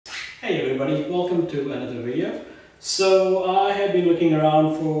Hey everybody, welcome to another video. So I have been looking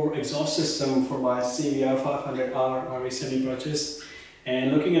around for exhaust system for my CBR500R I recently purchased,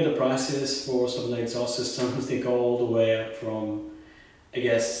 and looking at the prices for some of the exhaust systems. They go all the way up from, I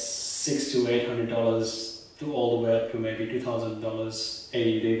guess, $600 to $800 to all the way up to maybe $2,000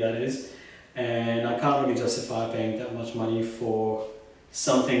 AUD, that is. And I can't really justify paying that much money for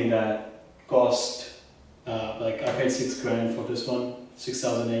something that cost like I paid $6,000 for this one,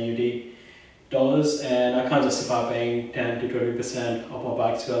 6,000 AUD dollars, and I can't justify paying 10 to 20% of my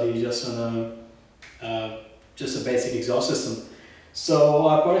bike's value just on just a basic exhaust system. So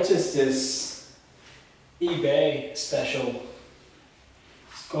I purchased this eBay special.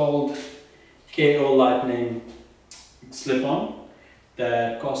 It's called KO Lightning Slip-On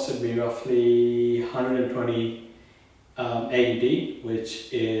that costed me roughly 120 AUD,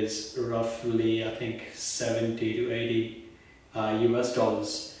 which is roughly I think 70 to 80 US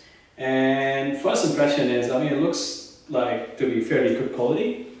dollars. And first impression is, I mean, it looks like to be fairly good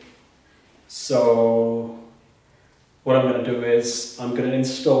quality. So what I'm going to do is I'm going to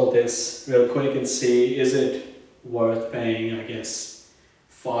install this real quick and see, is it worth paying, I guess,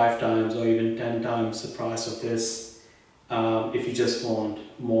 5 times or even 10 times the price of this if you just want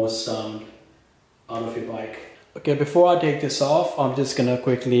more sound out of your bike. Okay, before I take this off, I'm just gonna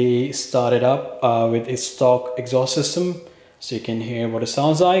quickly start it up with a stock exhaust system so you can hear what it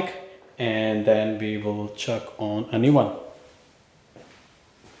sounds like, and then we will chuck on a new one.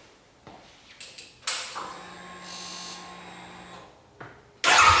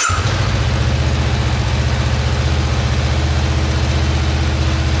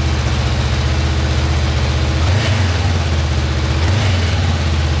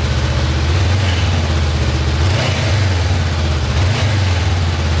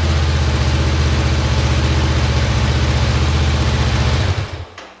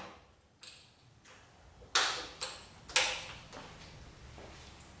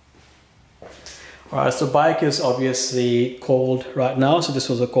 Alright, so bike is obviously cold right now, so this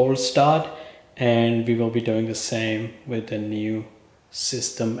was a cold start, and we will be doing the same with the new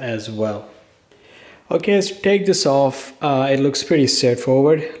system as well. Okay, so take this off. It looks pretty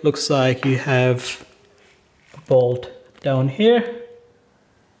straightforward. Looks like you have a bolt down here,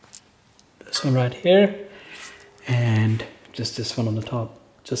 this one right here, and just this one on the top,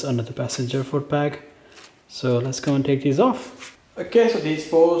 just under the passenger foot peg. So let's go and take these off. Okay, so these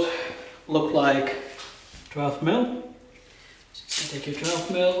both look like 12 mil. So take your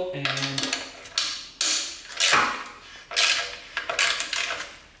 12 mil and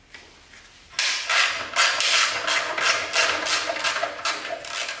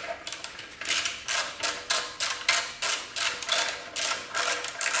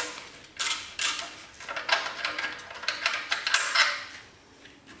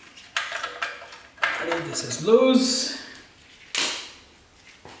this is loose.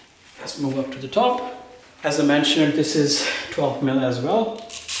 Let's move up to the top. As I mentioned, this is 12 mil as well.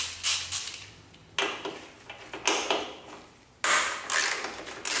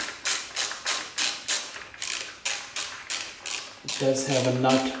 It does have a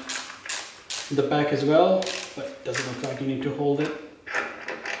nut in the back as well, but it doesn't look like you need to hold it.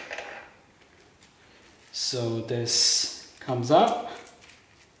 So this comes up.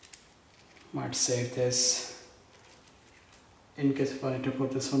 Might save this in case if I need to put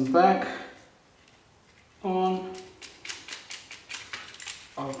this one back on.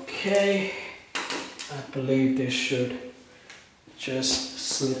 Okay, I believe this should just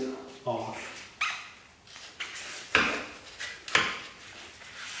slip off.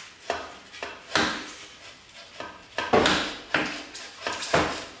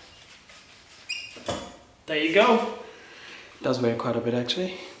 There you go. It does weigh quite a bit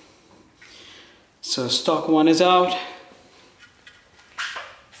actually. So stock one is out.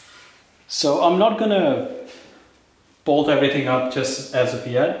 So I'm not gonna bolt everything up just as of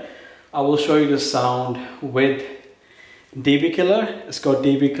yet. I will show you the sound with dB killer. It's got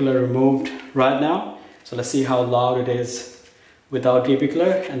dB killer removed right now. So let's see how loud it is without dB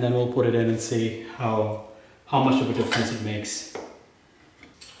killer, and then we'll put it in and see how much of a difference it makes.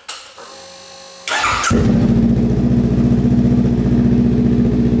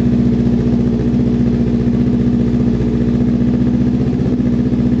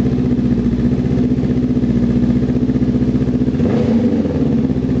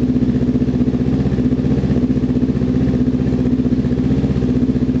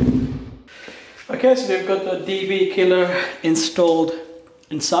 Okay, so we've got the dB killer installed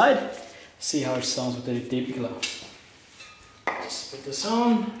inside. See how it sounds with the dB killer. Just put this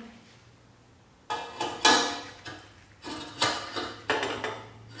on.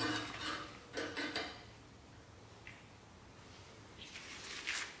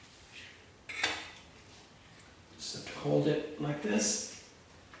 hold it like this,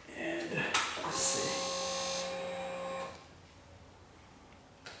 and let's see.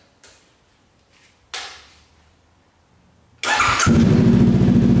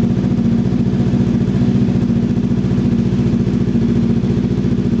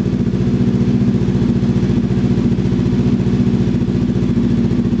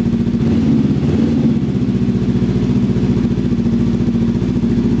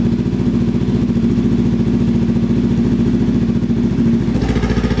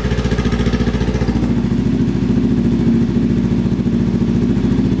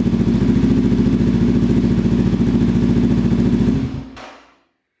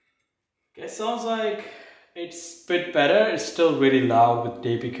 It sounds like it's a bit better. It's still really loud with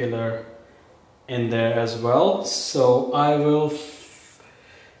DP killer in there as well. So I will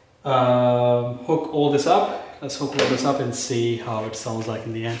hook all this up. Let's hook all this up and see how it sounds like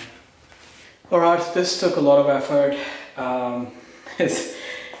in the end. Alright, this took a lot of effort. It's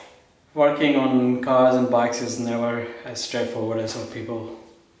working on cars and bikes is never as straightforward as what people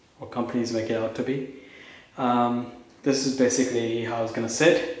or companies make it out to be. This is basically how it's gonna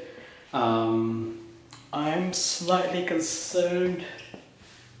sit. I'm slightly concerned.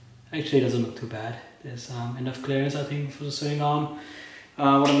 Actually, it doesn't look too bad. There's enough clearance, I think, for the sitting on.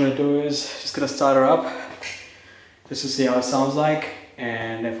 What I'm gonna do is just gonna start her up just to see how it sounds like,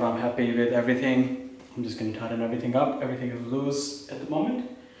 and if I'm happy with everything, I'm just gonna tighten everything up. Everything is loose at the moment,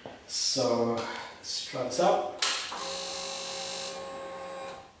 so let's try this out.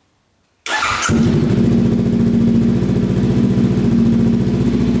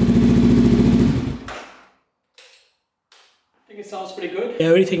 It sounds pretty good.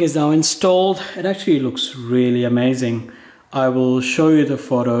 Everything is now installed. It actually looks really amazing. I will show you the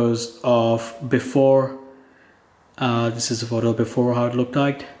photos of before. This is a photo before how it looked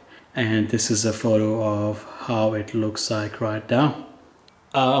like, and this is a photo of how it looks like right now.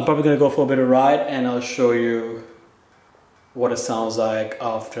 I'm probably gonna go for a bit of ride, and I'll show you what it sounds like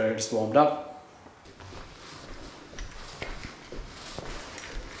after it's warmed up.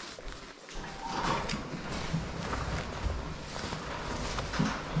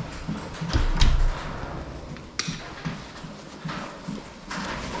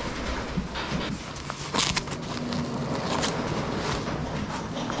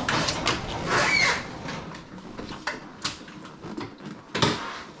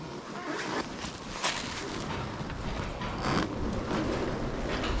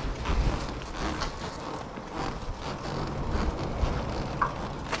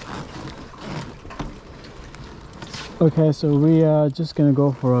 Okay, so we are just gonna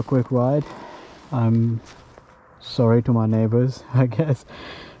go for a quick ride. I'm sorry to my neighbors, I guess.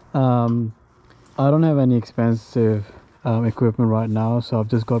 I don't have any expensive equipment right now, so I've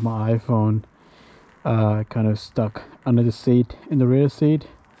just got my iPhone kind of stuck under the seat, in the rear seat,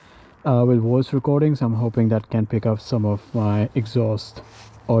 with voice recordings. I'm hoping that can pick up some of my exhaust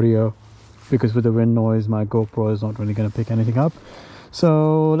audio, because with the wind noise my GoPro is not really going to pick anything up.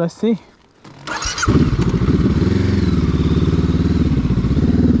 So let's see.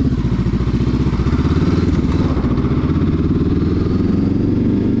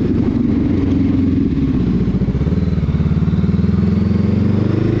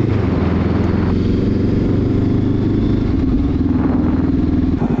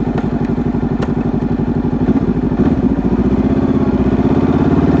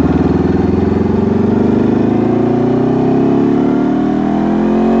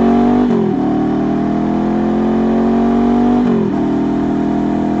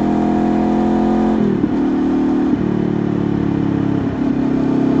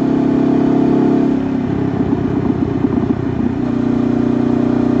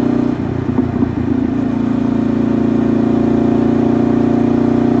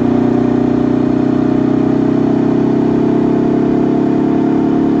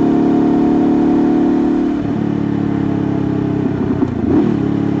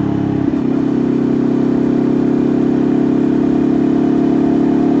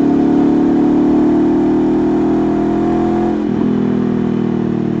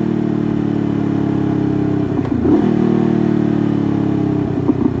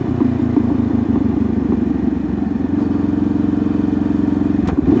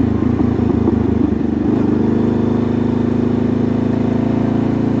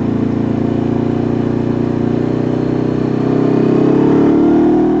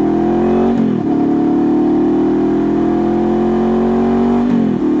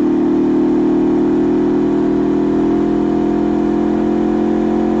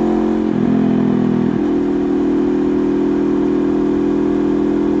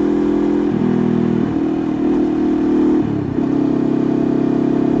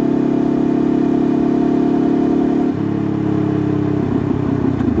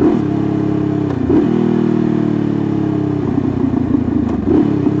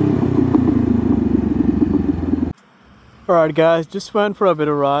 Alright guys, just went for a bit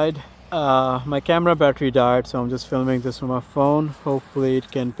of ride. My camera battery died, so I'm just filming this from my phone. Hopefully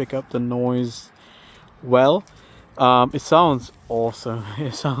it can pick up the noise well. It sounds awesome.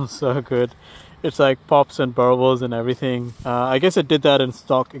 It sounds so good. It's like pops and burbles and everything. I guess it did that in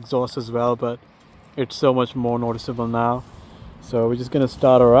stock exhaust as well, but it's so much more noticeable now. So we're just gonna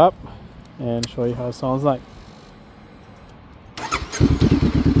start her up and show you how it sounds like.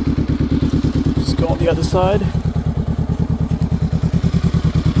 Just go on the other side.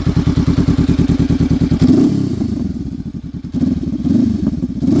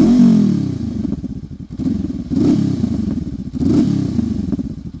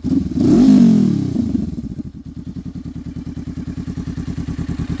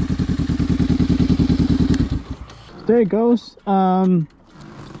 There it goes. So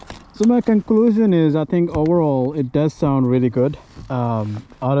my conclusion is, I think overall it does sound really good. I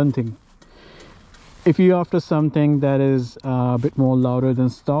don't think, if you're after something that is a bit more louder than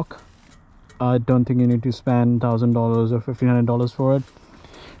stock, I don't think you need to spend $1,000 or $1,500 for it.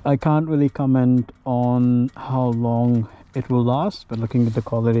 I can't really comment on how long it will last, but looking at the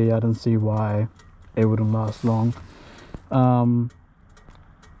quality, I don't see why it wouldn't last long.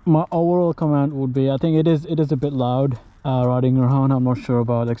 My overall comment would be, I think it is a bit loud riding around. I'm not sure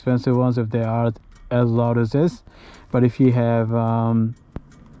about expensive ones if they are as loud as this, but if you have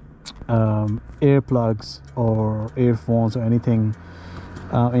earplugs or earphones or anything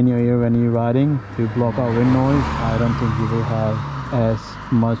in your ear when you're riding to block out wind noise, I don't think you will have as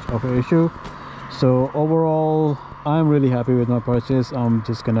much of an issue. So overall, I'm really happy with my purchase. I'm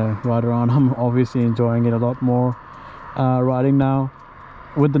just gonna ride around. I'm obviously enjoying it a lot more riding now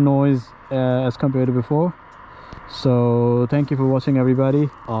with the noise as compared to before. So thank you for watching, everybody.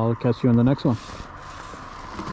 I'll catch you on the next one.